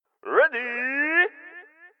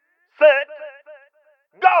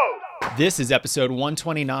This is episode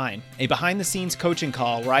 129, a behind-the-scenes coaching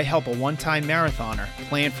call where I help a one-time marathoner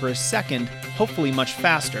plan for a second, hopefully much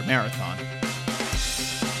faster marathon.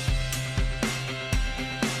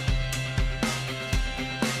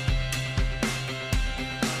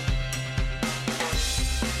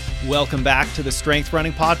 Welcome back to the Strength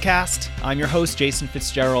Running Podcast. I'm your host, Jason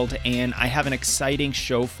Fitzgerald, and I have an exciting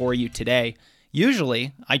show for you today.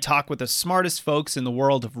 Usually, I talk with the smartest folks in the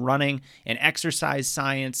world of running and exercise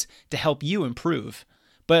science to help you improve.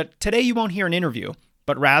 But today you won't hear an interview,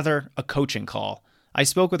 but rather a coaching call. I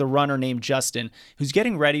spoke with a runner named Justin, who's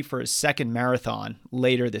getting ready for his second marathon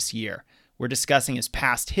later this year. We're discussing his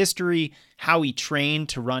past history, how he trained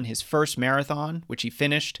to run his first marathon, which he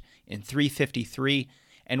finished in 3:53,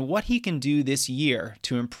 and what he can do this year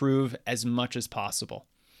to improve as much as possible.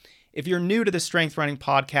 If you're new to the Strength Running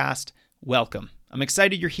Podcast, welcome. I'm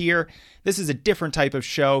excited you're here. This is a different type of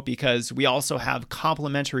show because we also have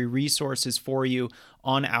complimentary resources for you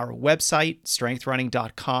on our website,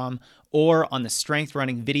 strengthrunning.com, or on the Strength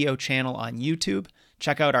Running video channel on YouTube.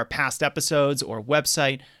 Check out our past episodes or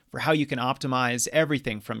website for how you can optimize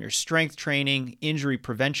everything from your strength training, injury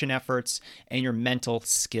prevention efforts, and your mental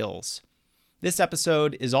skills. This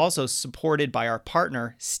episode is also supported by our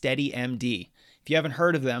partner, SteadyMD. If you haven't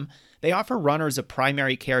heard of them, they offer runners a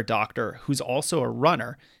primary care doctor who's also a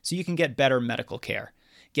runner so you can get better medical care.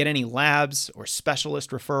 Get any labs or specialist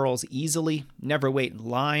referrals easily, never wait in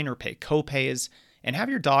line or pay copays, and have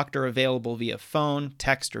your doctor available via phone,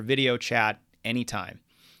 text, or video chat anytime.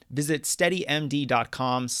 Visit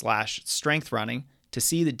steadymd.com/strengthrunning to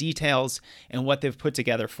see the details and what they've put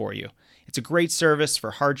together for you. It's a great service for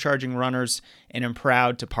hard-charging runners, and I'm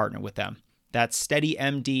proud to partner with them. That's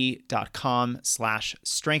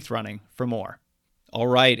steadymd.com/strengthrunning for more. All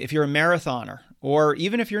right, if you're a marathoner, or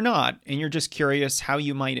even if you're not, and you're just curious how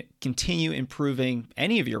you might continue improving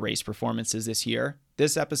any of your race performances this year,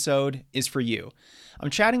 this episode is for you. I'm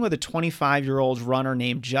chatting with a 25-year-old runner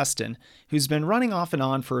named Justin, who's been running off and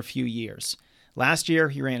on for a few years. Last year,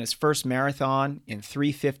 he ran his first marathon in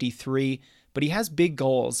 3:53, but he has big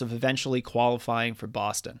goals of eventually qualifying for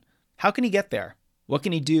Boston. How can he get there? What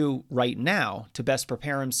can he do right now to best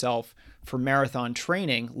prepare himself for marathon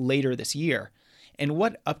training later this year? And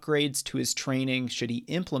what upgrades to his training should he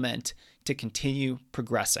implement to continue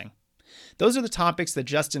progressing? Those are the topics that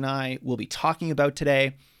Justin and I will be talking about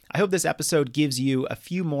today. I hope this episode gives you a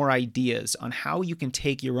few more ideas on how you can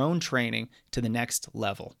take your own training to the next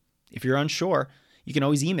level. If you're unsure, you can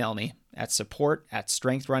always email me at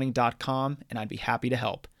support@strengthrunning.com, and I'd be happy to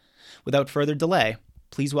help. Without further delay,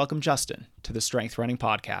 please welcome Justin to the Strength Running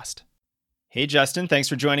Podcast. Hey, Justin, thanks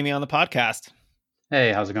for joining me on the podcast.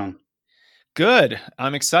 Hey, how's it going? Good.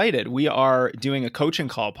 I'm excited. We are doing a coaching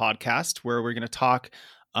call podcast where we're going to talk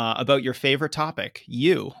about your favorite topic,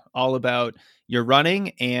 all about your running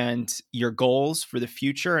and your goals for the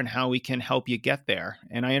future and how we can help you get there.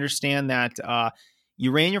 And I understand that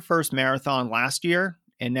you ran your first marathon last year,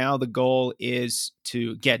 and now the goal is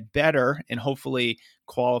to get better and hopefully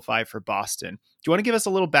qualify for Boston. Do you want to give us a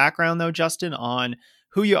little background, though, Justin, on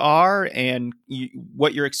who you are and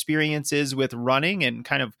what your experience is with running and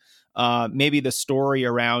kind of maybe the story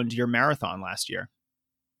around your marathon last year?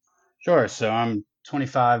 Sure. So I'm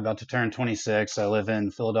 25, about to turn 26. I live in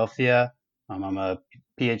Philadelphia. I'm a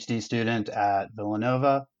PhD student at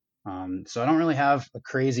Villanova. So I don't really have a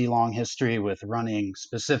crazy long history with running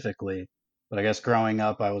specifically, but I guess growing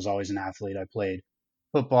up, I was always an athlete. I played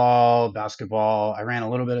football, basketball. I ran a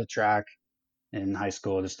little bit of track in high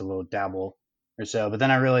school, just a little dabble or so. But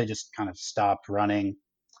then I really just kind of stopped running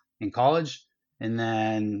in college. And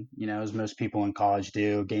then, as most people in college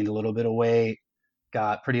do, gained a little bit of weight,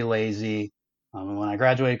 got pretty lazy. And when I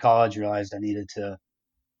graduated college, realized I needed to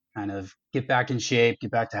kind of get back in shape,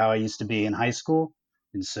 get back to how I used to be in high school.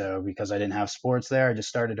 And so because I didn't have sports there, I just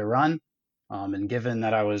started to run. And given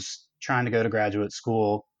that I was trying to go to graduate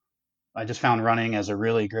school, I just found running as a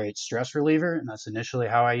really great stress reliever. And that's initially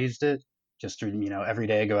how I used it. Just to, every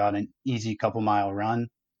day go out an easy couple mile run.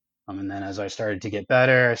 And then as I started to get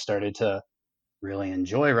better, I started to really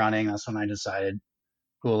enjoy running. That's when I decided,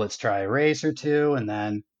 cool, let's try a race or two. And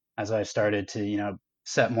then as I started to,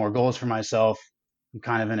 set more goals for myself, I'm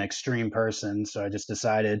kind of an extreme person. So I just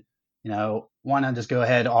decided, why not just go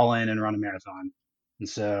ahead all in and run a marathon? And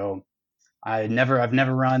so I've never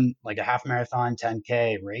run like a half marathon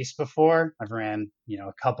 10K race before. I've ran,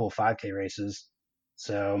 a couple 5K races.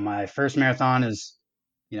 So my first marathon is,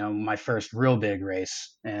 my first real big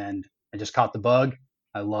race, and I just caught the bug.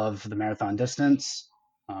 I love the marathon distance.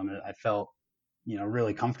 I felt,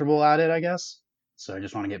 really comfortable at it, I guess. So I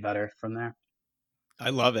just want to get better from there. I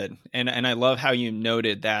love it. And I love how you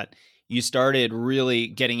noted that, you started really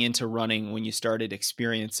getting into running when you started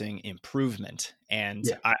experiencing improvement. And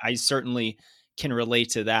Yeah. I certainly can relate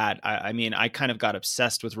to that. I mean, I kind of got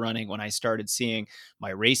obsessed with running when I started seeing my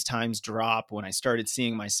race times drop, when I started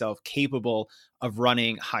seeing myself capable of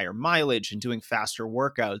running higher mileage and doing faster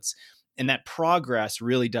workouts. And that progress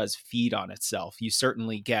really does feed on itself. You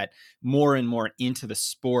certainly get more and more into the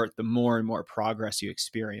sport the more and more progress you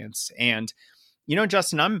experience. And,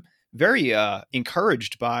 Justin, I'm very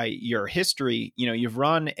encouraged by your history. You've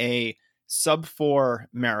run a sub 4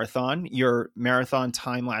 marathon. Your marathon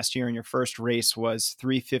time last year in your first race was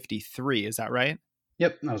 3:53. Is that right?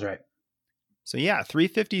 Yep, that was right. So yeah,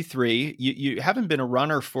 3:53. You haven't been a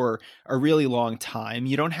runner for a really long time.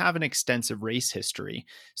 You don't have an extensive race history.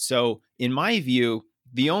 So in my view,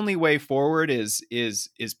 the only way forward is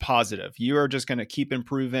positive. You are just going to keep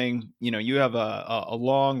improving. You have a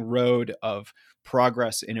long road of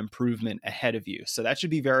progress and improvement ahead of you. So that should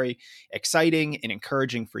be very exciting and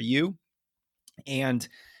encouraging for you. And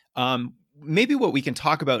maybe what we can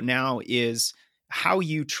talk about now is how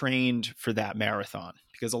you trained for that marathon,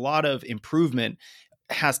 because a lot of improvement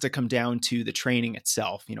has to come down to the training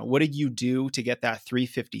itself. What did you do to get that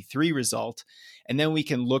 3:53 result? And then we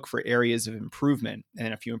can look for areas of improvement.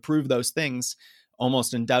 And if you improve those things,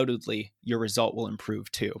 almost undoubtedly your result will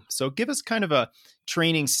improve too. So give us kind of a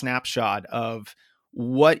training snapshot of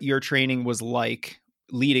what your training was like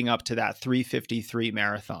leading up to that 3:53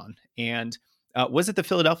 marathon. And was it the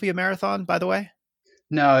Philadelphia Marathon, by the way?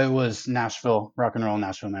 No, it was Nashville, Rock and Roll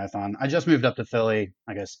Nashville Marathon. I just moved up to Philly,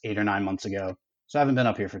 I guess 8 or 9 months ago. So I haven't been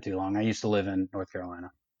up here for too long. I used to live in North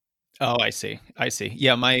Carolina. Oh, I see. I see.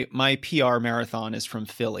 Yeah, my PR marathon is from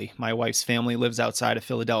Philly. My wife's family lives outside of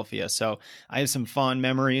Philadelphia, so I have some fond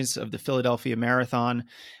memories of the Philadelphia Marathon.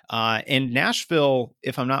 And Nashville,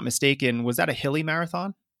 if I'm not mistaken, was that a hilly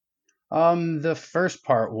marathon? The first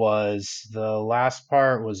part was. The last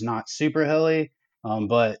part was not super hilly,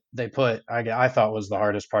 but they put, I thought was the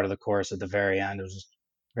hardest part of the course at the very end. It was just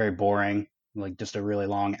very boring, like just a really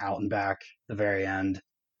long out and back at the very end,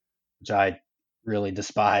 which I really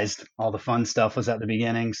despised. All the fun stuff was at the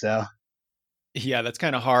beginning, so Yeah, that's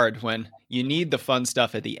kind of hard when you need the fun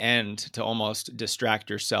stuff at the end to almost distract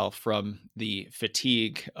yourself from the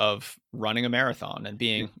fatigue of running a marathon and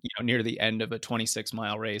being, near the end of a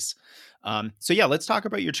 26-mile race. So yeah, let's talk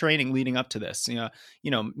about your training leading up to this.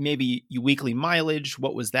 Maybe your weekly mileage.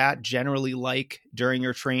 What was that generally like during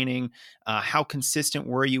your training? How consistent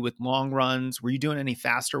were you with long runs? Were you doing any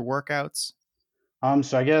faster workouts?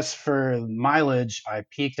 So I guess for mileage, I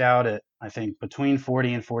peaked out at I think between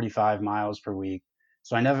 40 and 45 miles per week.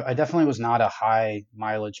 So I definitely was not a high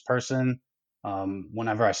mileage person.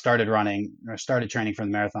 Whenever I started running or started training for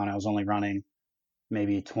the marathon, I was only running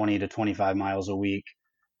maybe 20 to 25 miles a week.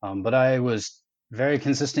 But I was very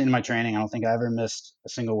consistent in my training. I don't think I ever missed a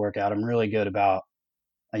single workout. I'm really good about,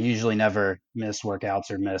 I usually never miss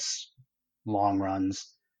workouts or miss long runs.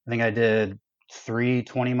 I think I did 3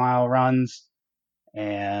 20-mile runs,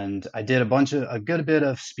 and I did a good bit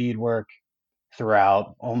of speed work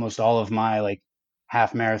throughout. Almost all of my like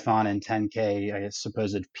half marathon and 10K, I guess,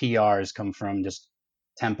 supposed PRs come from just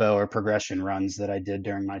tempo or progression runs that I did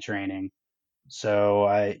during my training. So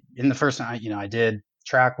in the first, I did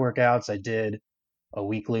track workouts. I did a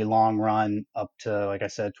weekly long run up to, like I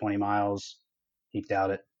said, 20 miles, peaked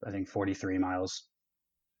out at, I think, 43 miles.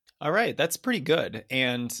 All right, that's pretty good.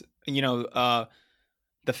 And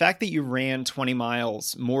the fact that you ran 20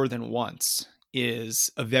 miles more than once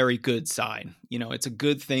is a very good sign. It's a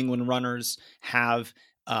good thing when runners have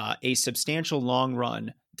a substantial long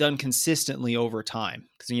run done consistently over time.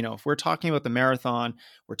 Because, if we're talking about the marathon,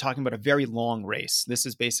 we're talking about a very long race. This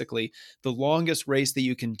is basically the longest race that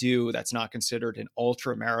you can do that's not considered an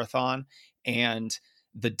ultra marathon. And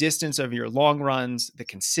the distance of your long runs, the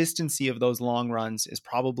consistency of those long runs is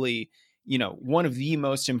probably one of the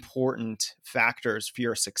most important factors for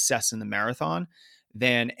your success in the marathon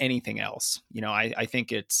than anything else. I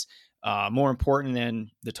think it's more important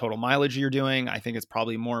than the total mileage you're doing. I think it's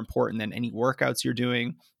probably more important than any workouts you're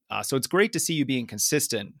doing. So it's great to see you being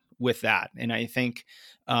consistent with that. And I think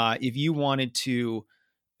if you wanted to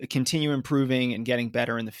continue improving and getting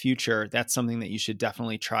better in the future, that's something that you should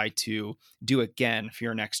definitely try to do again for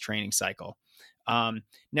your next training cycle.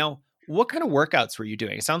 Now, what kind of workouts were you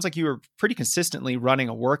doing? It sounds like you were pretty consistently running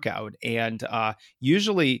a workout, and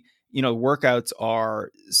usually, workouts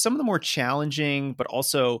are some of the more challenging, but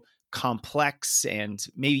also complex and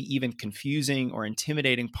maybe even confusing or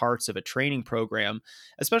intimidating parts of a training program,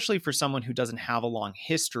 especially for someone who doesn't have a long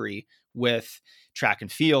history with track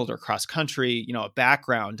and field or cross country, a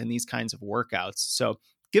background in these kinds of workouts. So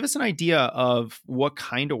give us an idea of what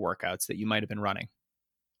kind of workouts that you might have been running.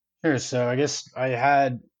 Sure. So I guess I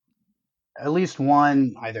had at least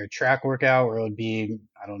one either track workout where it would be,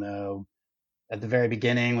 I don't know, at the very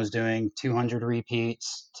beginning was doing 200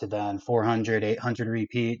 repeats to then 400, 800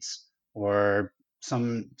 repeats, or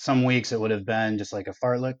some weeks it would have been just like a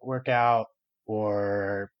fartlek workout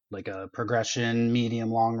or like a progression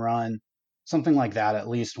medium long run, something like that at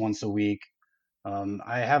least once a week.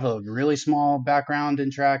 I have a really small background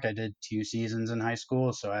in track. I did 2 seasons in high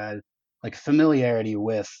school, so I had like familiarity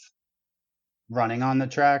with running on the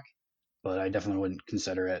track, but I definitely wouldn't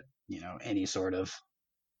consider it, any sort of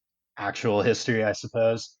actual history, I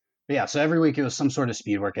suppose. But yeah, so every week it was some sort of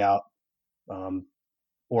speed workout, um,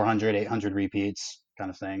 400, 800 repeats kind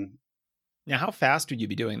of thing. Now, how fast would you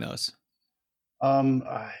be doing those?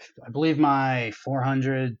 I believe my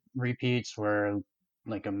 400 repeats were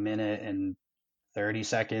like a minute and 30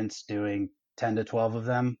 seconds doing 10 to 12 of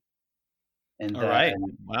them. And All then right.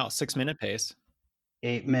 Wow. 6 minute pace.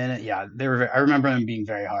 8 minute. Yeah, I remember them being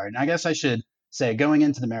very hard. And I guess I should say going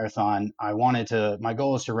into the marathon, my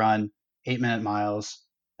goal was to run 8 minute miles.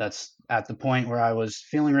 That's at the point where I was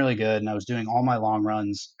feeling really good and I was doing all my long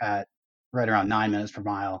runs at right around 9 minutes per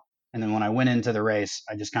mile. And then when I went into the race,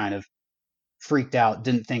 I just kind of freaked out,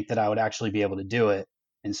 didn't think that I would actually be able to do it.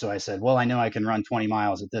 And so I said, well, I know I can run 20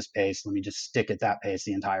 miles at this pace. Let me just stick at that pace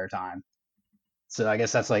the entire time. So I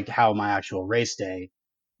guess that's like how my actual race day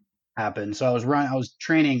happened. So I was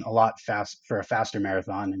training a lot fast for a faster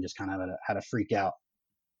marathon and just kind of had a freak out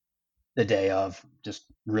the day of, just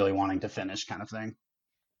really wanting to finish kind of thing.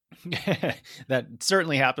 That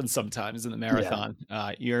certainly happens sometimes in the Yeah. marathon.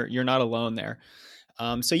 You're not alone there.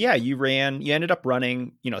 So yeah, you ended up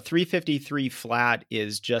running, 353 flat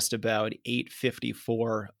is just about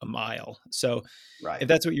 854 a mile. So Right. if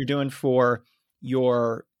that's what you're doing for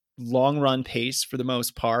your long run pace for the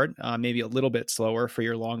most part, maybe a little bit slower for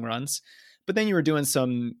your long runs, but then you were doing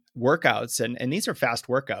some workouts and these are fast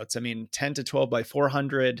workouts. I mean, 10 to 12 by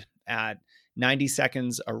 400 at 90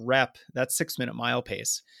 seconds a rep, that's 6 minute mile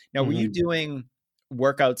pace. Now, were you Hmm. doing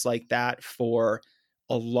workouts like that for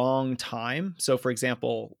a long time? So for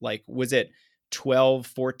example, like was it 12,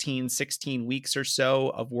 14, 16 weeks or so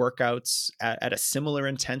of workouts at a similar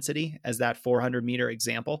intensity as that 400-meter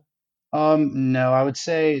example? No, I would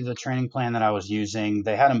say the training plan that I was using,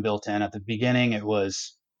 they had them built in. At the beginning, it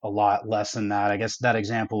was a lot less than that. I guess that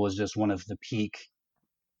example was just one of the peak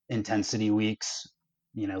intensity weeks,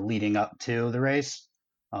 leading up to the race.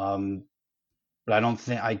 Um, but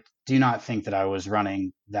I do not think that I was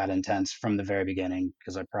running that intense from the very beginning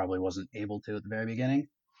because I probably wasn't able to at the very beginning.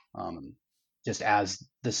 Um, just as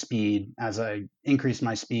I increased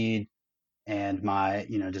my speed and my,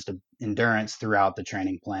 just endurance throughout the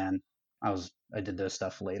training plan, I did those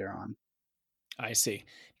stuff later on. I see.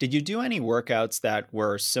 Did you do any workouts that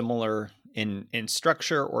were similar in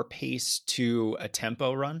structure or pace to a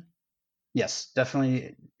tempo run? Yes,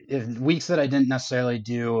 definitely. If weeks that I didn't necessarily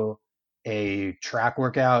do a track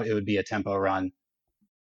workout, it would be a tempo run.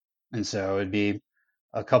 And so it would be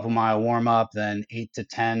a couple mile warm up, then 8 to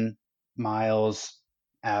 10 miles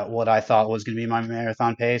at what I thought was going to be my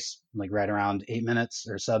marathon pace, like right around 8 minutes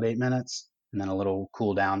or sub 8 minutes, and then a little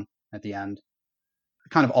cool down at the end.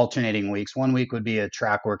 Kind of alternating weeks. One week would be a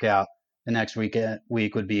track workout. The next week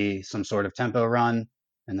would be some sort of tempo run,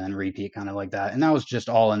 and then repeat kind of like that. And that was just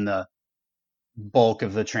all in the bulk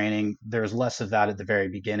of the training. There was less of that at the very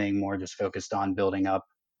beginning, more just focused on building up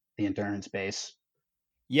the endurance base.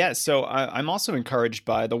 Yeah, so I'm also encouraged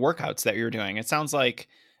by the workouts that you're doing. It sounds like,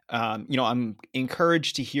 I'm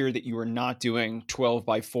encouraged to hear that you are not doing 12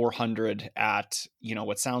 by 400 at,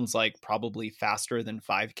 what sounds like probably faster than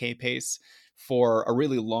 5K pace for a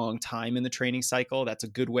really long time in the training cycle. That's a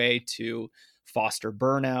good way to foster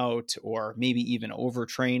burnout or maybe even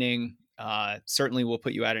overtraining. Certainly will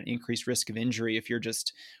put you at an increased risk of injury if you're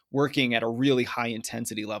just working at a really high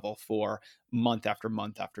intensity level for month after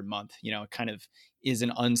month after month. It kind of is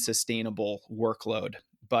an unsustainable workload.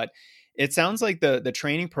 But it sounds like the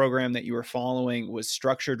training program that you were following was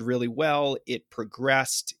structured really well. It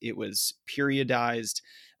progressed. It was periodized.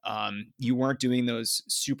 You weren't doing those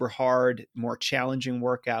super hard, more challenging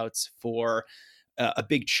workouts for a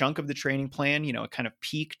big chunk of the training plan. It kind of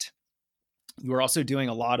peaked. You were also doing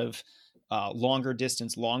a lot of longer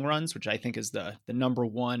distance long runs, which I think is the number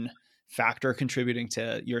one factor contributing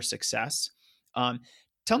to your success. Um,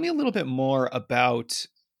 Tell me a little bit more about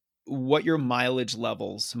what your mileage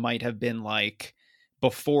levels might have been like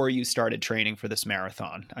before you started training for this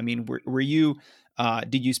marathon. I mean, were you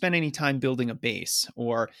did you spend any time building a base,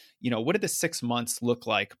 or what did the 6 months look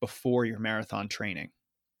like before your marathon training?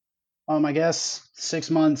 I guess 6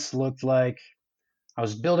 months looked like I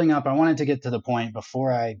was building up. I wanted to get to the point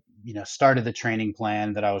before I, started the training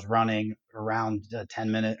plan that I was running around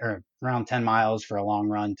 10 minute or around 10 miles for a long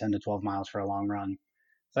run, 10 to 12 miles for a long run.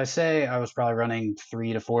 So I say I was probably running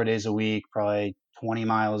 3 to 4 days a week, probably 20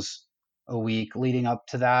 miles a week leading up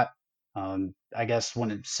to that. I guess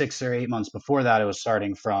 6 or 8 months before that, it was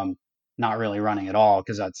starting from not really running at all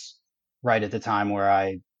because that's right at the time where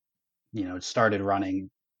I, started running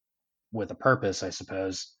with a purpose, I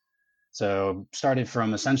suppose. So started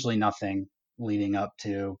from essentially nothing leading up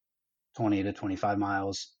to 20 to 25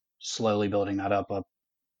 miles, slowly building that up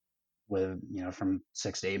with, from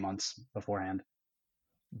 6 to 8 months beforehand.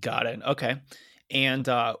 Got it. Okay. And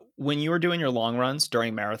when you were doing your long runs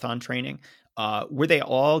during marathon training, were they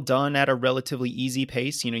all done at a relatively easy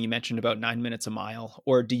pace? You mentioned about 9 minutes a mile,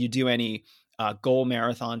 or do you do any goal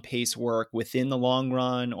marathon pace work within the long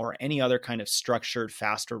run or any other kind of structured,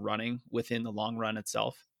 faster running within the long run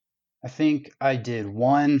itself? I think I did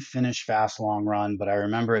one finish fast long run, but I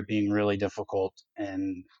remember it being really difficult.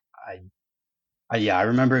 And I, yeah, I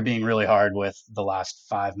remember it being really hard with the last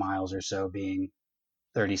 5 miles or so being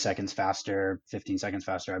 30 seconds faster, 15 seconds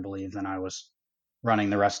faster, I believe, than I was running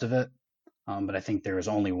the rest of it. But I think there was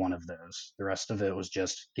only one of those. The rest of it was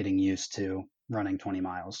just getting used to running 20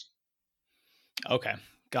 miles. Okay,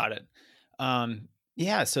 got it.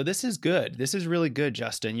 Yeah, so this is good. This is really good,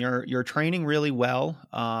 Justin. You're training really well.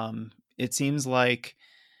 It seems like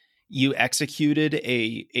you executed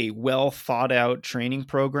a well thought out training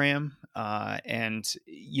program, and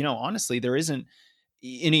honestly, there isn't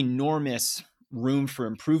an enormous room for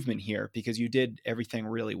improvement here because you did everything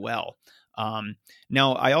really well.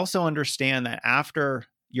 Now, I also understand that after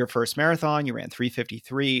your first marathon, you ran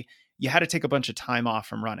 3:53. You had to take a bunch of time off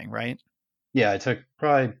from running, right? Yeah, I took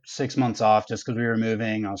probably 6 months off just because we were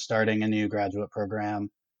moving. I was starting a new graduate program.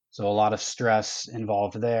 So a lot of stress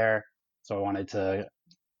involved there. So I wanted to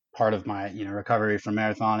part of my, recovery from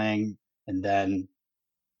marathoning. And then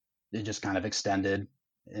it just kind of extended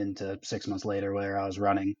into 6 months later where I was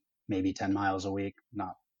running maybe 10 miles a week.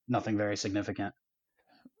 Nothing very significant.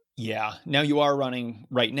 Yeah. Now you are running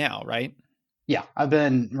right now, right? Yeah, I've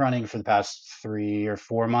been running for the past 3 or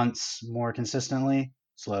 4 months more consistently,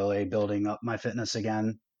 slowly building up my fitness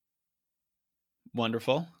again.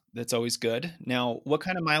 Wonderful. That's always good. Now, what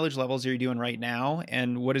kind of mileage levels are you doing right now?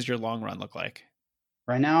 And what does your long run look like?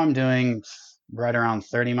 Right now, I'm doing right around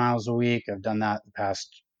 30 miles a week. I've done that the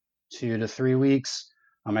past 2 to 3 weeks.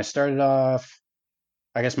 I started off,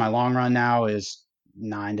 I guess my long run now is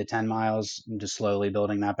 9 to 10 miles. I'm just slowly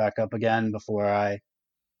building that back up again before I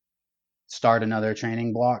start another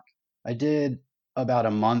training block. I did about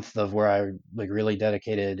a month of where I like really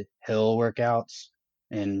dedicated hill workouts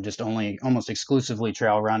and just only almost exclusively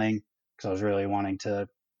trail running because I was really wanting to,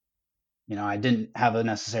 I didn't have a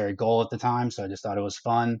necessary goal at the time, so I just thought it was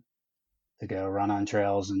fun to go run on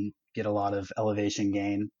trails and get a lot of elevation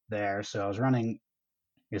gain there. So I was running,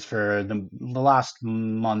 I guess, for the last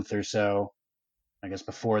month or so, I guess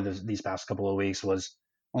before these past couple of weeks was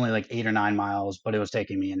only like 8 or 9 miles, but it was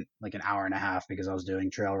taking me like an hour and a half because I was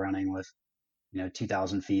doing trail running with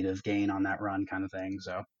 2,000 feet of gain on that run kind of thing.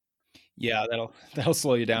 So Yeah, that'll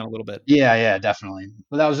slow you down a little bit. yeah, definitely.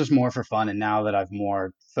 But that was just more for fun. And now that I've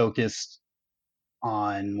more focused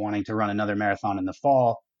on wanting to run another marathon in the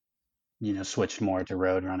fall, switched more to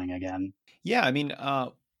road running again. Yeah, I mean,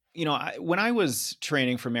 when I was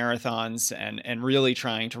training for marathons and really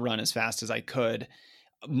trying to run as fast as I could,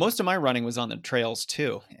 most of my running was on the trails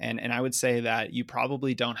too. And I would say that you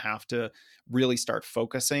probably don't have to really start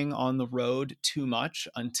focusing on the road too much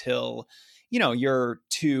until, you're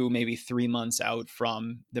 2, maybe 3 months out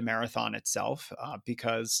from the marathon itself,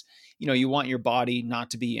 because, you want your body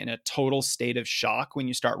not to be in a total state of shock when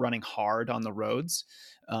you start running hard on the roads.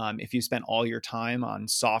 If you spent all your time on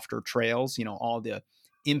softer trails, all the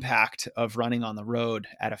impact of running on the road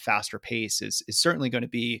at a faster pace is certainly going to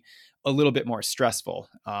be a little bit more stressful.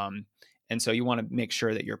 And so you want to make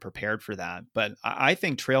sure that you're prepared for that. But I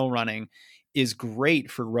think trail running is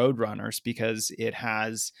great for road runners because it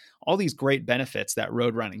has all these great benefits that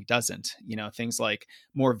road running doesn't. Things like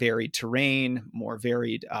more varied terrain, more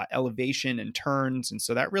varied elevation and turns. And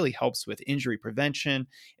so that really helps with injury prevention.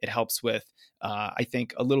 It helps with, I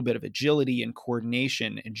think, a little bit of agility and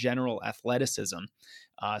coordination and general athleticism.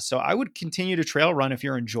 So I would continue to trail run if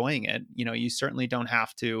you're enjoying it. You certainly don't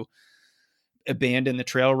have to abandon the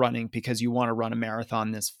trail running because you want to run a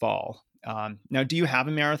marathon this fall. Now, do you have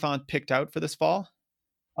a marathon picked out for this fall?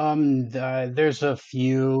 There's a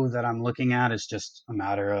few that I'm looking at. It's just a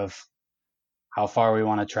matter of how far we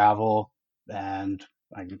want to travel and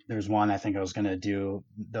There's one I think I was going to do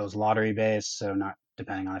those lottery based, so not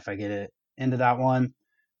depending on if I get it into that one.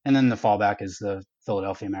 And then the fallback is the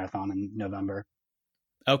Philadelphia Marathon in November.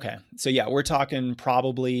 Okay. So yeah, we're talking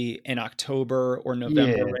probably an October or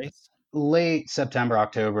November Yeah, race. late September,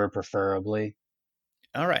 October, preferably.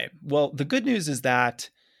 All right. Well, the good news is that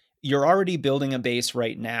you're already building a base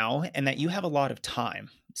right now and that you have a lot of time.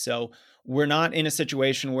 So we're not in a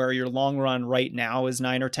situation where your long run right now is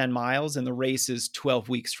 9 or 10 miles and the race is 12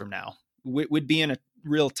 weeks from now. Would be in a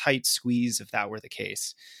real tight squeeze if that were the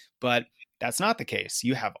case. But that's not the case.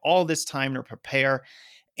 You have all this time to prepare.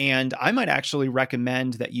 And I might actually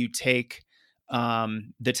recommend that you take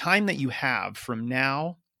the time that you have from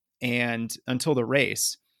now and until the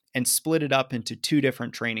race and split it up into two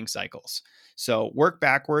different training cycles. So work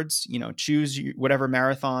backwards, choose whatever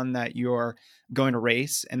marathon that you're going to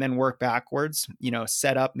race and then work backwards,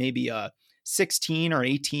 set up maybe a 16 or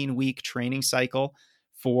 18 week training cycle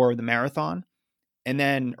for the marathon. And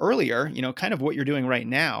then earlier, kind of what you're doing right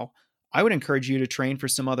now, I would encourage you to train for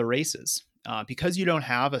some other races. Because you don't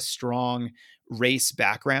have a strong race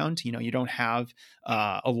background, you don't have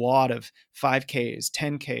a lot of 5Ks,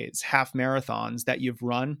 10Ks, half marathons that you've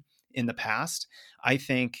run in the past. I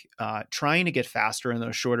think trying to get faster in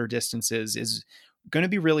those shorter distances is going to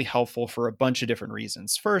be really helpful for a bunch of different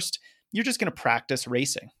reasons. First, you're just going to practice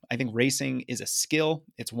racing. I think racing is a skill.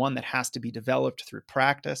 It's one that has to be developed through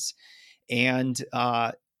practice. And,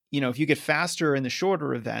 if you get faster in the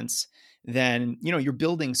shorter events, then you're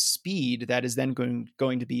building speed that is then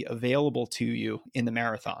going to be available to you in the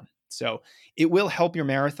marathon. So it will help your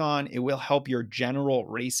marathon. It will help your general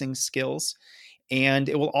racing skills. And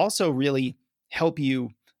it will also really help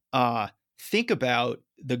you think about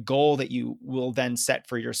the goal that you will then set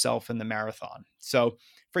for yourself in the marathon. So,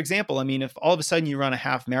 for example, if all of a sudden you run a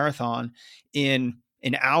half marathon in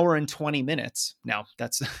an hour and 20 minutes, now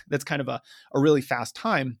that's kind of a really fast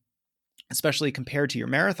time, especially compared to your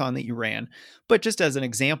marathon that you ran. But just as an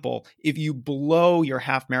example, if you blow your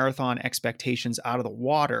half marathon expectations out of the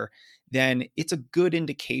water, then it's a good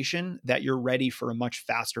indication that you're ready for a much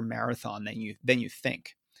faster marathon than you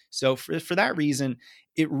think. So for that reason,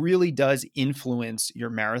 it really does influence your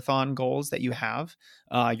marathon goals that you have,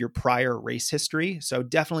 your prior race history. So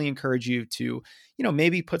definitely encourage you to,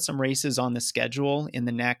 maybe put some races on the schedule in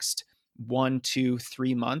the next 1, 2,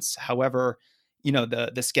 3 months. However,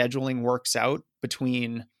 the scheduling works out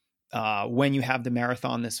between when you have the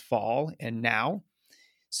marathon this fall and now.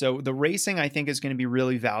 So the racing, I think, is going to be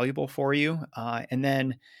really valuable for you. And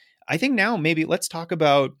then I think now maybe let's talk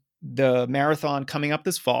about the marathon coming up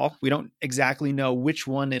this fall. We don't exactly know which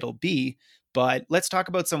one it'll be, but let's talk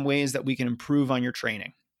about some ways that we can improve on your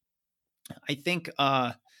training. I think one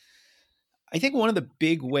of the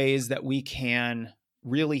big ways that we can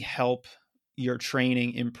really help your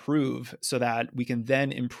training improve so that we can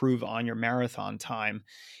then improve on your marathon time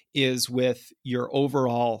is with your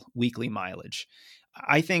overall weekly mileage.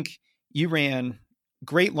 I think you ran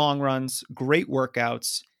great long runs, great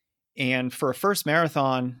workouts. And for a first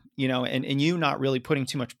marathon, and you not really putting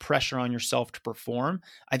too much pressure on yourself to perform,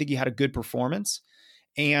 I think you had a good performance.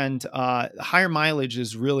 And higher mileage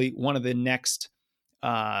is really one of the next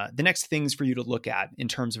things for you to look at in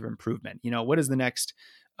terms of improvement. What is the next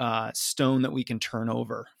stone that we can turn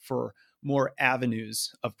over for more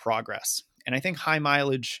avenues of progress? And I think high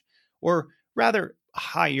mileage, or rather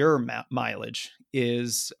higher mileage,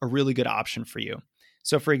 is a really good option for you.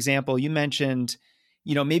 So for example, you mentioned,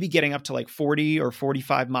 maybe getting up to like 40 or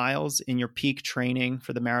 45 miles in your peak training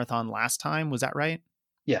for the marathon last time. Was that right?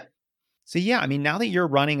 Yeah. So yeah, now that you're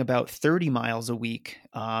running about 30 miles a week,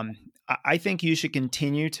 I think you should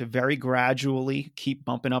continue to very gradually keep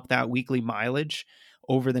bumping up that weekly mileage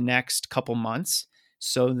over the next couple months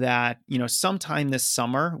so that, sometime this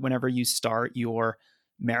summer, whenever you start your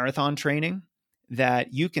marathon training,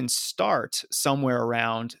 that you can start somewhere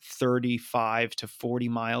around 35 to 40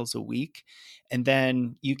 miles a week. And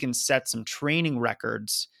then you can set some training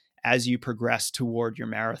records as you progress toward your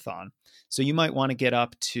marathon. So you might want to get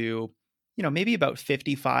up to, maybe about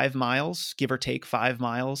 55 miles, give or take 5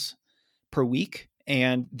 miles per week.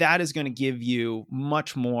 And that is going to give you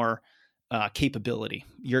much more capability.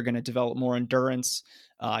 You're going to develop more endurance.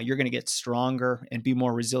 You're going to get stronger and be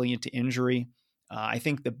more resilient to injury. I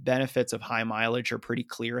think the benefits of high mileage are pretty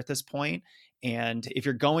clear at this point. And if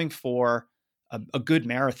you're going for a good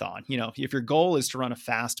marathon, if your goal is to run a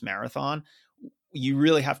fast marathon, you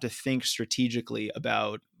really have to think strategically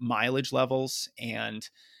about mileage levels and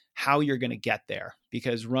how you're going to get there,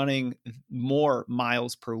 because running more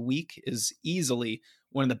miles per week is easily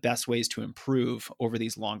one of the best ways to improve over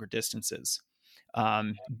these longer distances.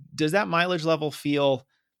 Um, does that mileage level feel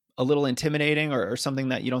a little intimidating or something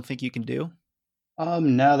that you don't think you can do?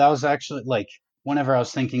 No, that was actually like whenever I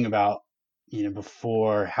was thinking about,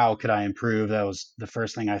 before how could I improve, that was the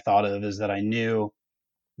first thing I thought of is that I knew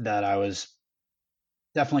that I was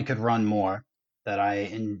definitely could run more. That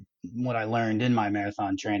in what I learned in my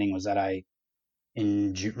marathon training was that I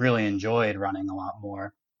really enjoyed running a lot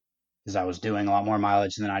more because I was doing a lot more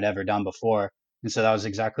mileage than I'd ever done before. And so that was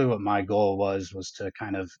exactly what my goal was to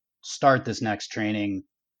kind of start this next training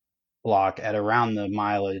block at around the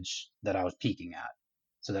mileage that I was peaking at,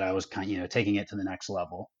 so that I was kind of, taking it to the next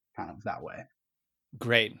level kind of that way.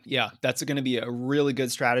 Great. Yeah, that's going to be a really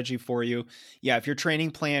good strategy for you. Yeah, if your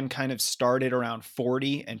training plan kind of started around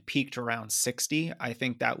 40 and peaked around 60, I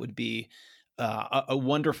think that would be a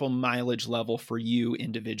wonderful mileage level for you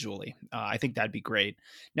individually. I think that'd be great.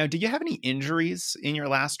 Now, did you have any injuries in your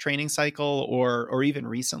last training cycle or even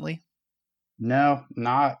recently? No,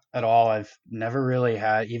 not at all. I've never really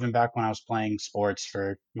had, even back when I was playing sports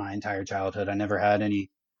for my entire childhood, I never had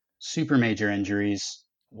any super major injuries.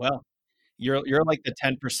 Well, you're like the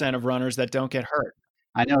 10% of runners that don't get hurt.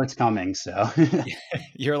 I know it's coming, so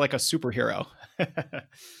You're like a superhero.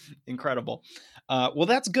 Incredible. Well,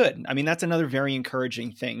 that's good. I mean, that's another very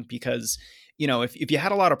encouraging thing because, if you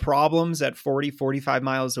had a lot of problems at 40, 45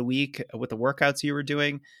 miles a week with the workouts you were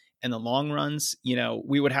doing and the long runs,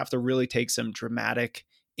 we would have to really take some dramatic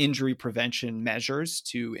injury prevention measures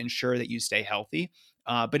to ensure that you stay healthy.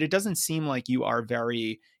 But it doesn't seem like you are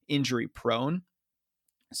very injury prone.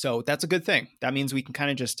 So that's a good thing. That means we can kind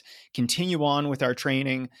of just continue on with our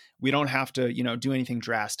training. We don't have to, do anything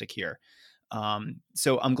drastic here.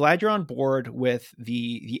 So I'm glad you're on board with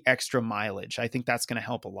the extra mileage. I think that's going to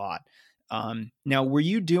help a lot. Now, were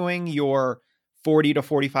you doing your 40 to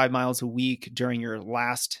 45 miles a week during your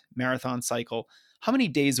last marathon cycle? How many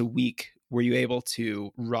days a week were you able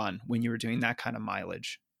to run when you were doing that kind of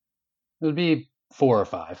mileage? it would be 4 or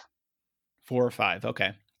 5. 4 or 5.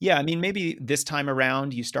 Okay. Yeah. I mean, maybe this time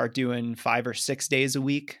around you start doing 5 or 6 days a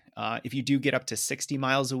week. If you do get up to 60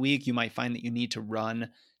 miles a week, you might find that you need to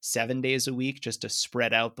run 7 days a week just to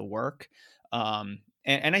spread out the work. And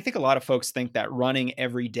I think a lot of folks think that running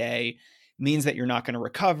every day means that you're not going to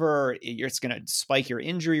recover. It's going to spike your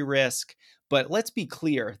injury risk. But let's be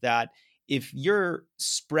clear that if you're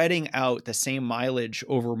spreading out the same mileage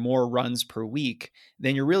over more runs per week,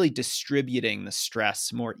 then you're really distributing the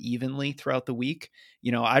stress more evenly throughout the week.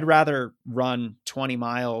 I'd rather run 20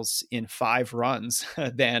 miles in 5 runs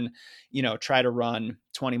than, try to run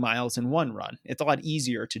 20 miles in 1 run. It's a lot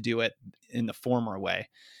easier to do it in the former way.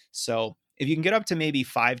 So if you can get up to maybe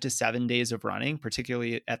 5 to 7 days of running,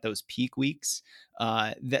 particularly at those peak weeks,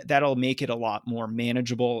 that'll make it a lot more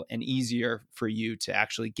manageable and easier for you to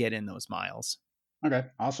actually get in those miles. Okay,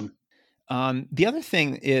 awesome. The other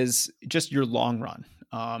thing is just your long run.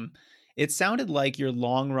 It sounded like your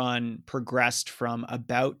long run progressed from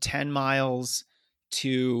about 10 miles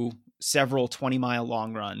to several 20-mile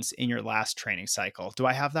long runs in your last training cycle. Do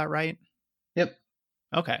I have that right? Yep.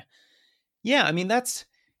 Okay. Yeah, I mean that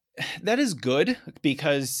is good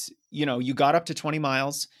because, you got up to 20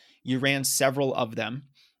 miles, you ran several of them.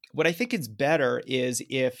 What I think is better is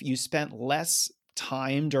if you spent less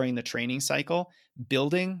time during the training cycle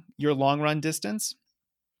building your long run distance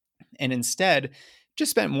and instead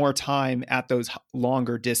just spent more time at those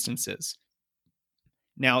longer distances.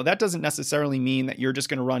 Now, that doesn't necessarily mean that you're just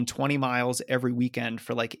going to run 20 miles every weekend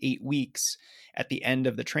for like 8 weeks at the end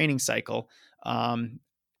of the training cycle.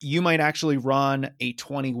 You might actually run a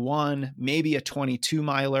 21, maybe a 22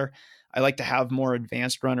 miler. I like to have more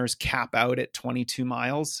advanced runners cap out at 22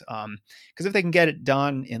 miles because if they can get it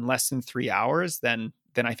done in less than 3 hours, then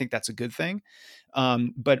I think that's a good thing.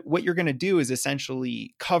 But what you're going to do is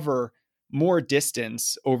essentially cover more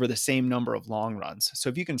distance over the same number of long runs. So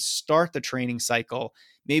if you can start the training cycle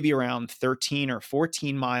maybe around 13 or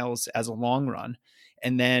 14 miles as a long run,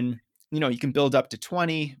 and then you can build up to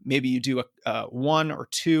 20. Maybe you do a 1 or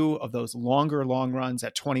 2 of those longer long runs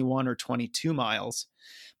at 21 or 22 miles.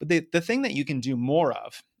 But the thing that you can do more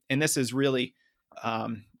of, and this is really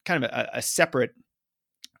kind of a separate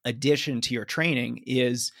addition to your training,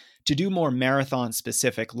 is to do more marathon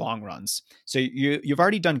specific long runs. So you've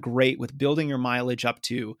already done great with building your mileage up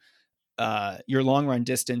to your long run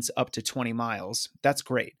distance up to 20 miles. That's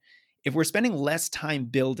great. If we're spending less time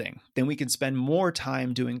building, then we can spend more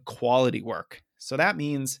time doing quality work. So that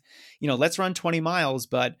means, let's run 20 miles,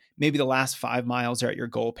 but maybe the last 5 miles are at your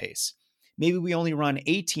goal pace. Maybe we only run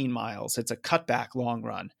 18 miles. It's a cutback long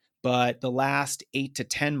run, but the last 8 to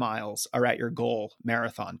 10 miles are at your goal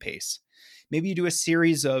marathon pace. Maybe you do a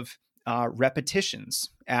series of repetitions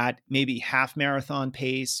at maybe half marathon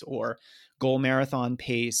pace or goal marathon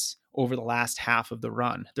pace over the last half of the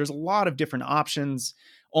run. There's a lot of different options,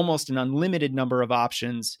 almost an unlimited number of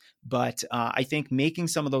options, but I think making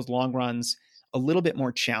some of those long runs a little bit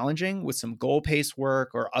more challenging with some goal pace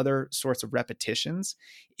work or other sorts of repetitions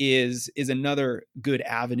is another good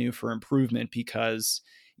avenue for improvement, because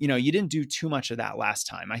you didn't do too much of that last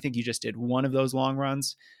time. I think you just did one of those long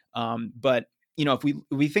runs. But if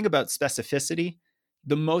we think about specificity,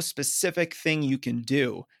 the most specific thing you can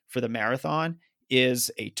do for the marathon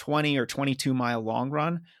is a 20 or 22 mile long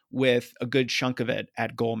run with a good chunk of it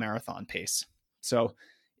at goal marathon pace. So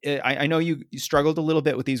I know you struggled a little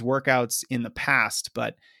bit with these workouts in the past,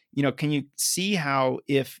 but can you see how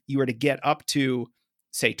if you were to get up to,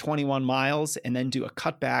 say, 21 miles and then do a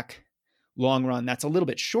cutback long run that's a little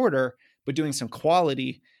bit shorter, but doing some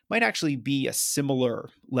quality, might actually be a similar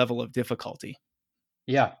level of difficulty?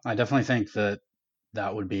 Yeah, I definitely think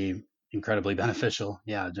that would be incredibly beneficial.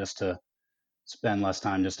 Yeah, just to spend less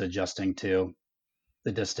time just adjusting to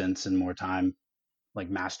the distance and more time like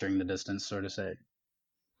mastering the distance, so to say.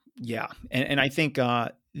 Yeah. And I think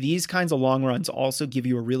these kinds of long runs also give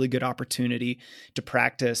you a really good opportunity to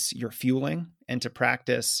practice your fueling and to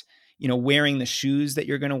practice, wearing the shoes that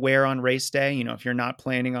you're going to wear on race day. If you're not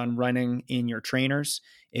planning on running in your trainers,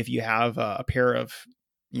 if you have a pair of,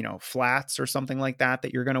 flats or something like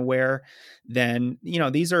that you're going to wear, then,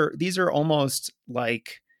 these are almost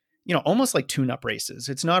like tune-up races.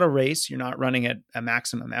 It's not a race. You're not running at a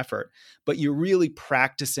maximum effort, but you're really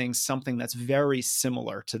practicing something that's very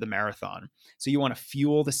similar to the marathon. So you want to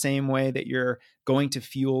fuel the same way that you're going to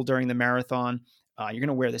fuel during the marathon. You're going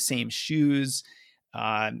to wear the same shoes.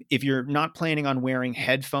 If you're not planning on wearing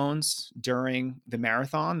headphones during the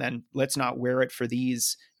marathon, then let's not wear it for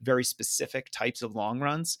these very specific types of long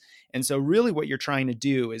runs. And so really what you're trying to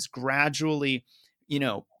do is gradually,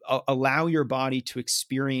 allow your body to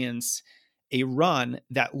experience a run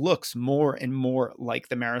that looks more and more like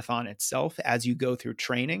the marathon itself as you go through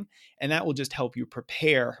training. And that will just help you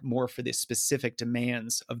prepare more for the specific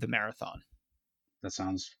demands of the marathon. That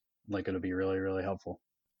sounds like it'll be really, really helpful.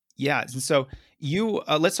 Yeah. And so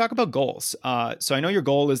let's talk about goals. So I know your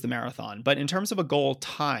goal is the marathon, but in terms of a goal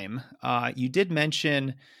time, you did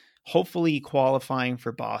mention hopefully qualifying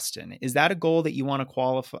for Boston. Is that a goal that you want to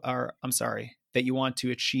qualify, or I'm sorry, that you want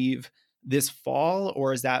to achieve this fall,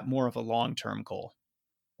 or is that more of a long-term goal?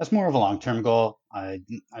 That's more of a long-term goal. I'd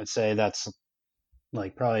say that's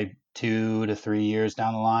like probably 2 to 3 years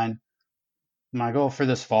down the line. My goal for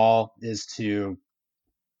this fall is to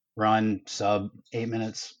run sub 8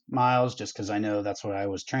 minutes miles, just because I know that's what I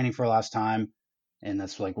was training for last time, and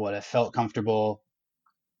that's like what I felt comfortable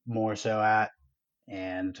more so at,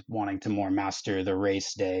 and wanting to more master the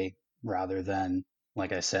race day rather than,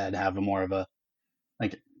 like I said, have a more of a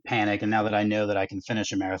like panic. And now that I know that I can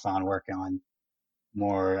finish a marathon, work on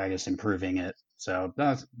more, I guess, improving it. So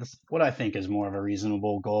that's what I think is more of a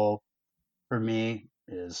reasonable goal for me,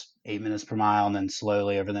 is 8 minutes per mile, and then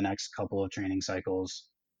slowly over the next couple of training cycles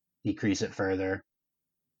decrease it further.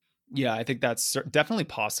 Yeah, I think that's definitely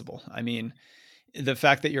possible. I mean, the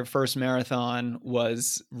fact that your first marathon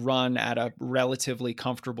was run at a relatively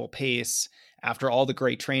comfortable pace after all the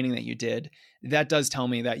great training that you did, that does tell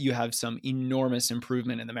me that you have some enormous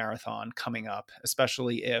improvement in the marathon coming up,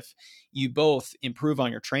 especially if you both improve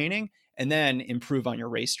on your training and then improve on your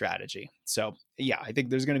race strategy. So yeah, I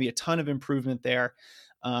think there's going to be a ton of improvement there.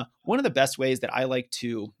 One of the best ways that I like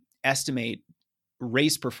to estimate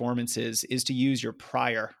race performances is to use your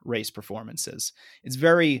prior race performances. It's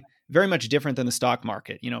very, very much different than the stock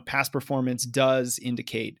market. Past performance does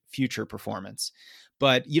indicate future performance,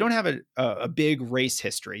 but you don't have a big race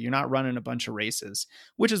history. You're not running a bunch of races,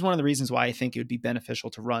 which is one of the reasons why I think it would be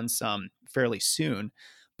beneficial to run some fairly soon.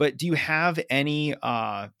 But do you have any,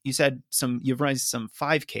 you said you've run some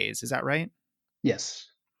 5Ks, is that right? Yes.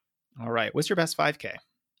 All right. What's your best 5K?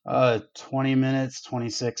 20 minutes,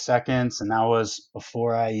 26 seconds. And that was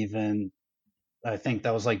before I think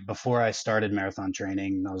that was like before I started marathon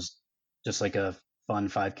training. That was just like a fun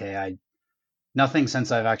 5K. Nothing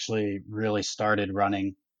since I've actually really started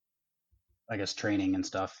running, I guess, training and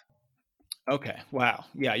stuff. Okay. Wow.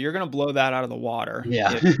 Yeah, you're gonna blow that out of the water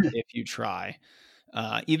Yeah. if you try.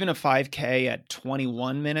 Even a 5K at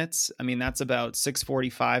 21 minutes, I mean, that's about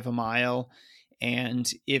 6:45 a mile.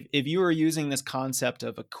 And if you were using this concept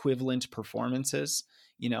of equivalent performances,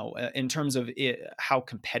 in terms of how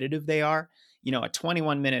competitive they are, a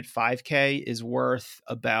 21-minute 5K is worth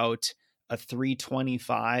about a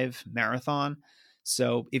 3:25 marathon.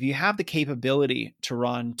 So if you have the capability to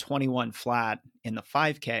run 21 flat in the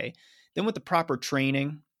 5K, then with the proper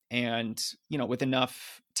training and, with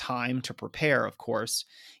enough time to prepare, of course,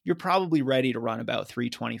 you're probably ready to run about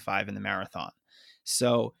 3:25 in the marathon.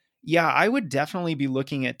 So, yeah, I would definitely be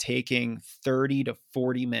looking at taking 30 to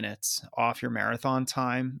 40 minutes off your marathon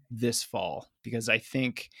time this fall, because I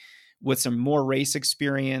think with some more race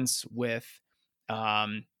experience, with,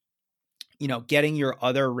 um, getting your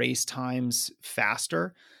other race times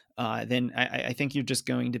faster, then I think you're just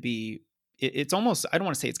going to be. It's almost, I don't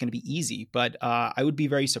want to say it's going to be easy, but I would be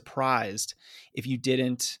very surprised if you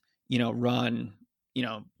didn't, run,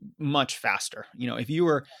 much faster. If you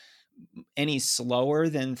were any slower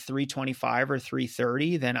than 3:25 or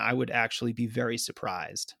 3:30, then I would actually be very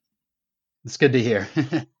surprised. It's good to hear.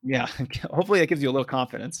 Yeah, hopefully that gives you a little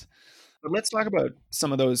confidence. But let's talk about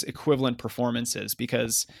some of those equivalent performances,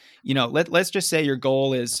 because, let's just say your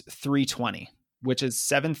goal is 3:20, which is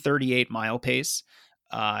 7:38 mile pace.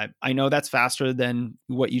 I know that's faster than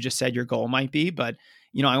what you just said your goal might be, but,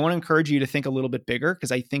 I want to encourage you to think a little bit bigger,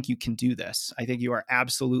 because I think you can do this. I think you are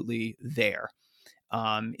absolutely there.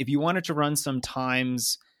 If you wanted to run some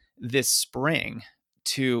times this spring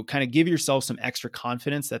to kind of give yourself some extra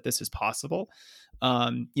confidence that this is possible,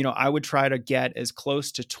 I would try to get as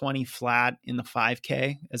close to 20 flat in the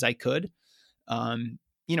 5K as I could.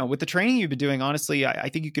 With the training you've been doing, honestly, I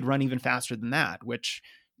think you could run even faster than that, which,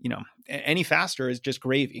 any faster is just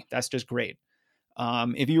gravy. That's just great.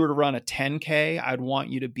 If you were to run a 10K, I'd want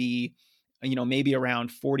you to be, maybe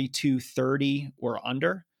around 42:30 or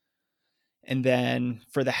under. And then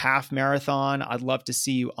for the half marathon, I'd love to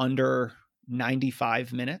see you under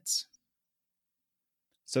 95 minutes.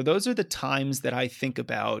 So those are the times that I think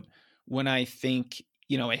about when I think,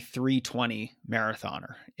 a 3:20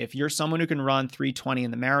 marathoner. If you're someone who can run 3:20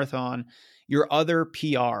 in the marathon, your other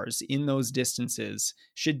PRs in those distances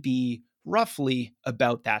should be roughly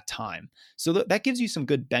about that time. So that gives you some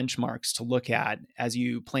good benchmarks to look at as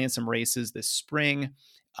you plan some races this spring,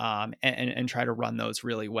 and try to run those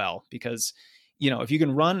really well. Because, if you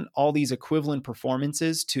can run all these equivalent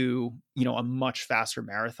performances to, a much faster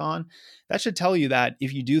marathon, that should tell you that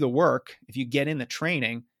if you do the work, if you get in the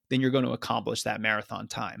training, then you're going to accomplish that marathon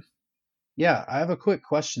time. Yeah, I have a quick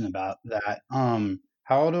question about that.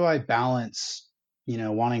 How do I balance,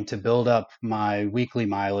 wanting to build up my weekly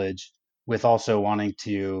mileage with also wanting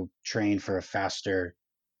to train for a faster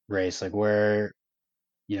race? Like where,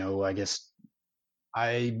 I guess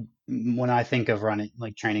when I think of running,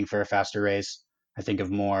 like training for a faster race, I think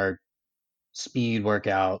of more speed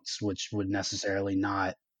workouts, which would necessarily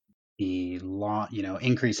not be long,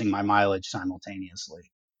 increasing my mileage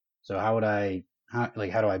simultaneously. So how do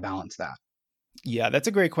I balance that? Yeah, that's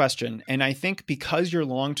a great question. And I think because your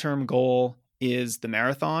long-term goal is the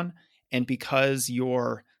marathon, and because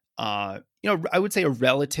you're, I would say a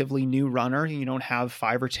relatively new runner, you don't have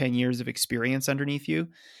 5 or 10 years of experience underneath you,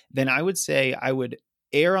 then I would say I would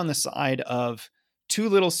err on the side of too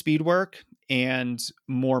little speed work and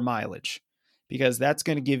more mileage, because that's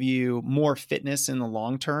going to give you more fitness in the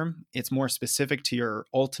long term. It's more specific to your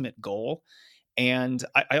ultimate goal. And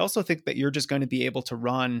I also think that you're just going to be able to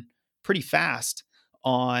run pretty fast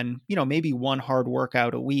on, maybe one hard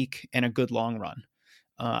workout a week and a good long run.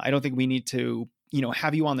 I don't think we need to,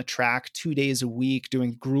 have you on the track 2 days a week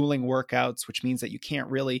doing grueling workouts, which means that you can't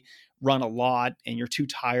really run a lot and you're too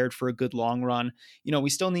tired for a good long run. We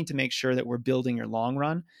still need to make sure that we're building your long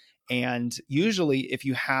run. And usually, if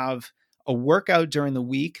you have a workout during the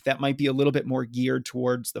week that might be a little bit more geared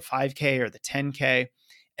towards the 5K or the 10K,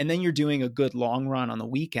 and then you're doing a good long run on the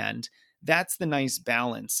weekend, that's the nice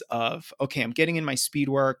balance of, okay, I'm getting in my speed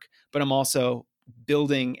work, but I'm also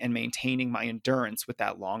building and maintaining my endurance with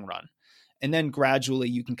that long run. And then gradually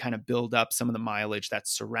you can kind of build up some of the mileage that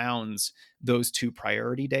surrounds those two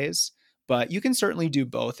priority days. But you can certainly do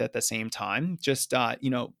both at the same time. Just, err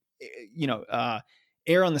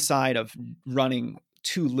on the side of running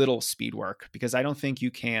too little speed work, because I don't think you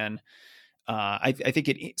can. I think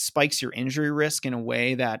it spikes your injury risk in a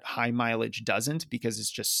way that high mileage doesn't, because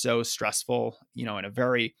it's just so stressful, in a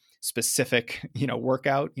very specific,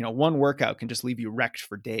 workout. One workout can just leave you wrecked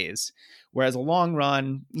for days. Whereas a long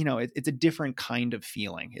run, it's a different kind of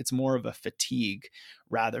feeling. It's more of a fatigue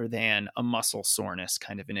rather than a muscle soreness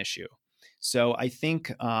kind of an issue. So I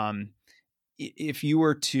think, if you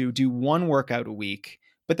were to do one workout a week,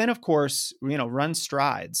 but then of course, run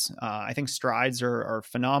strides. I think strides are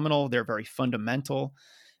phenomenal. They're very fundamental,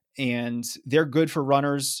 and they're good for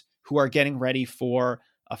runners who are getting ready for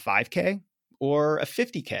a 5K or a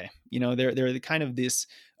 50K. They're the kind of this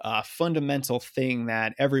fundamental thing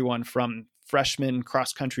that everyone from freshman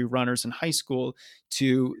cross-country runners in high school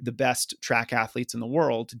to the best track athletes in the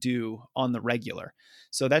world do on the regular.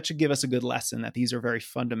 So that should give us a good lesson that these are very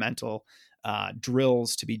fundamental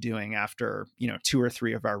drills to be doing after, 2 or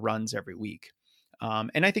 3 of our runs every week.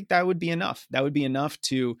 And I think that would be enough. That would be enough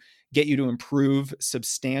to get you to improve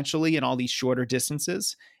substantially in all these shorter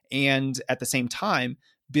distances. And at the same time,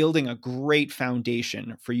 building a great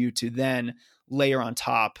foundation for you to then layer on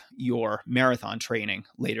top your marathon training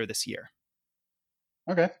later this year.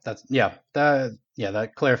 Okay.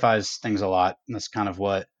 That clarifies things a lot. And that's kind of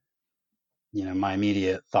what, my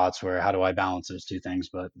immediate thoughts were, how do I balance those two things?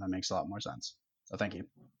 But that makes a lot more sense. So thank you.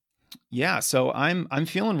 Yeah. So I'm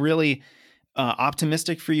feeling really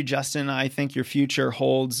optimistic for you, Justin. I think your future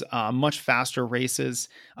holds much faster races.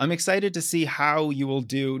 I'm excited to see how you will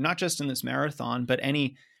do, not just in this marathon, but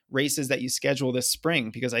any races that you schedule this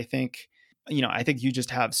spring, because I think you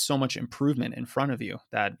just have so much improvement in front of you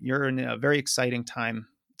that you're in a very exciting time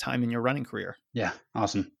in your running career. Yeah.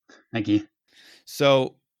 Awesome. Thank you.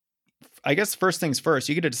 So I guess first things first,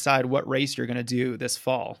 you get to decide what race you're going to do this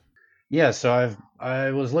fall. Yeah. So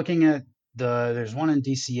I was looking at there's one in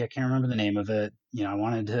DC. I can't remember the name of it. I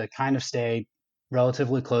wanted to kind of stay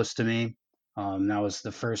relatively close to me. That was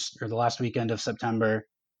the last weekend of September,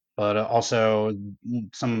 but also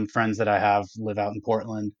some friends that I have live out in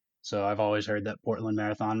Portland. So I've always heard that Portland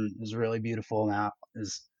Marathon is really beautiful now,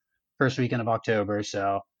 is first weekend of October.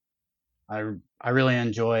 So I really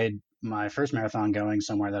enjoyed my first marathon going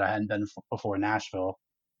somewhere that I hadn't been before, Nashville.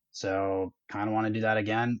 So kind of want to do that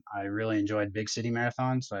again. I really enjoyed big city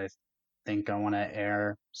marathons. So I think I want to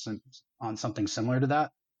err on something similar to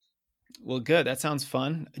that. Well, good. That sounds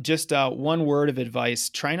fun. Just one word of advice.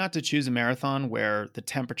 Try not to choose a marathon where the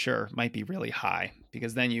temperature might be really high,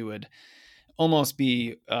 because then you would almost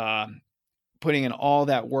be putting in all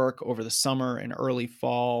that work over the summer and early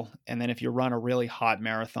fall. And then if you run a really hot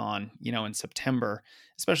marathon, in September,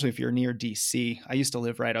 especially if you're near DC, I used to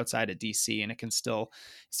live right outside of DC, and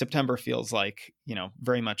September feels like,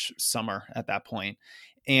 very much summer at that point.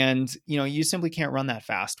 And, you simply can't run that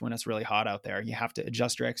fast when it's really hot out there. You have to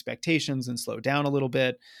adjust your expectations and slow down a little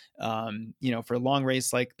bit. For a long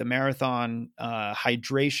race like the marathon,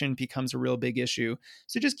 hydration becomes a real big issue.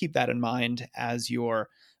 So just keep that in mind as you're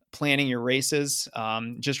planning your races.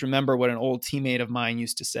 Just remember what an old teammate of mine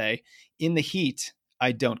used to say: in the heat,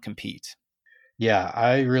 I don't compete. Yeah,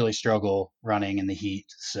 I really struggle running in the heat.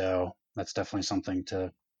 So that's definitely something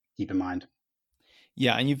to keep in mind.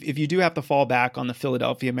 Yeah, and if you do have to fall back on the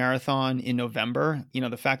Philadelphia Marathon in November,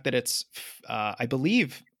 the fact that it's, I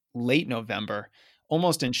believe, late November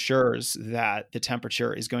almost ensures that the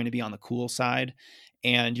temperature is going to be on the cool side,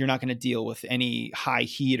 and you're not going to deal with any high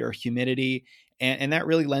heat or humidity, and that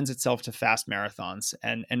really lends itself to fast marathons.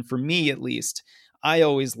 And for me, at least, I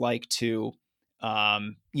always like to,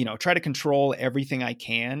 try to control everything I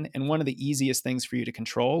can. And one of the easiest things for you to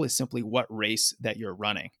control is simply what race that you're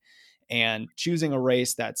running. And choosing a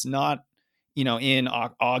race that's not, in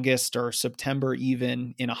August or September,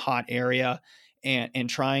 even in a hot area, and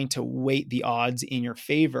trying to weight the odds in your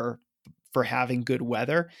favor for having good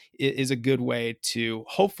weather is a good way to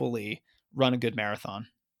hopefully run a good marathon.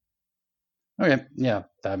 Okay. Yeah,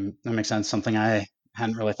 that makes sense. Something I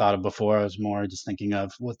hadn't really thought of before. I was more just thinking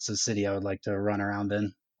of what's a city I would like to run around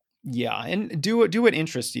in. Yeah, and do what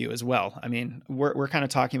interests you as well. I mean, we're kind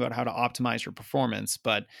of talking about how to optimize your performance,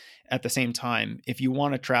 but at the same time, if you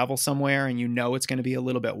want to travel somewhere and it's going to be a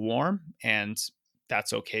little bit warm and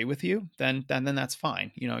that's okay with you, then that's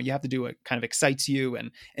fine. You have to do what kind of excites you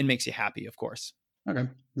and makes you happy, of course. Okay.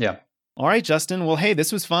 Yeah. All right, Justin. Well, hey,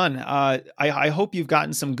 this was fun. I hope you've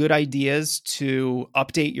gotten some good ideas to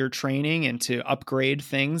update your training and to upgrade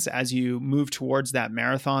things as you move towards that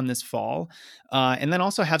marathon this fall. And then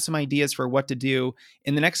also have some ideas for what to do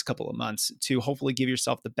in the next couple of months to hopefully give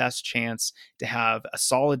yourself the best chance to have a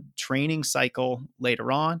solid training cycle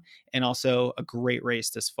later on and also a great race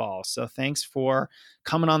this fall. So thanks for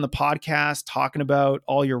coming on the podcast, talking about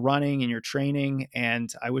all your running and your training,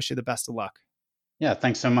 and I wish you the best of luck. Yeah,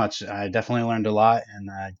 thanks so much. I definitely learned a lot,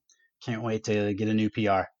 and I can't wait to get a new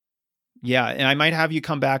PR. Yeah, and I might have you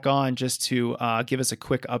come back on just to give us a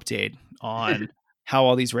quick update on how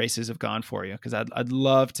all these races have gone for you, because I'd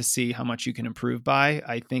love to see how much you can improve by.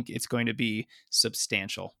 I think it's going to be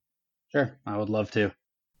substantial. Sure, I would love to.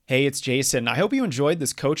 Hey, it's Jason. I hope you enjoyed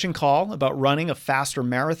this coaching call about running a faster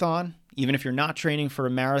marathon. Even if you're not training for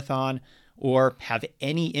a marathon or have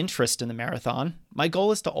any interest in the marathon, my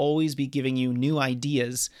goal is to always be giving you new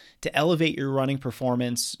ideas to elevate your running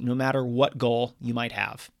performance, no matter what goal you might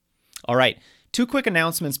have. All right, 2 quick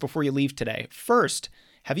announcements before you leave today. First,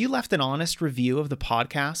 Have you left an honest review of the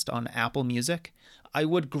podcast on Apple Music? I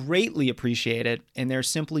would greatly appreciate it, and there's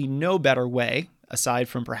simply no better way, aside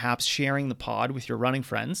from perhaps sharing the pod with your running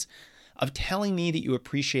friends, of telling me that you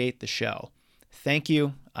appreciate the show. Thank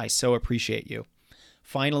you. I so appreciate you.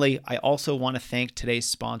 Finally, I also want to thank today's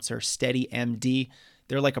sponsor, SteadyMD.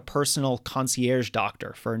 They're like a personal concierge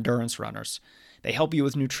doctor for endurance runners. They help you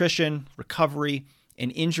with nutrition, recovery,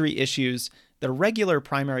 and injury issues that a regular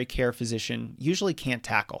primary care physician usually can't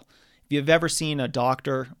tackle. If you've ever seen a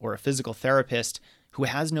doctor or a physical therapist who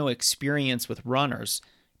has no experience with runners,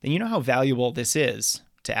 then you know how valuable this is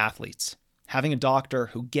to athletes. Having a doctor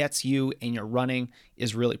who gets you and your running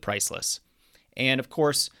is really priceless. And of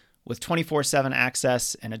course, with 24/7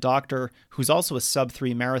 access and a doctor who's also a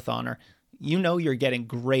sub-3 marathoner, you know you're getting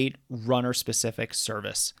great runner-specific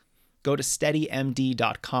service. Go to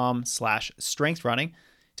steadymd.com/strengthrunning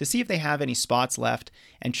to see if they have any spots left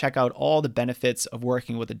and check out all the benefits of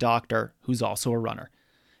working with a doctor who's also a runner.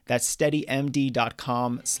 That's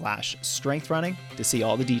steadymd.com/strengthrunning to see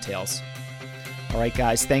all the details. All right,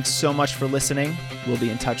 guys, thanks so much for listening. We'll be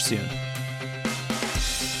in touch soon.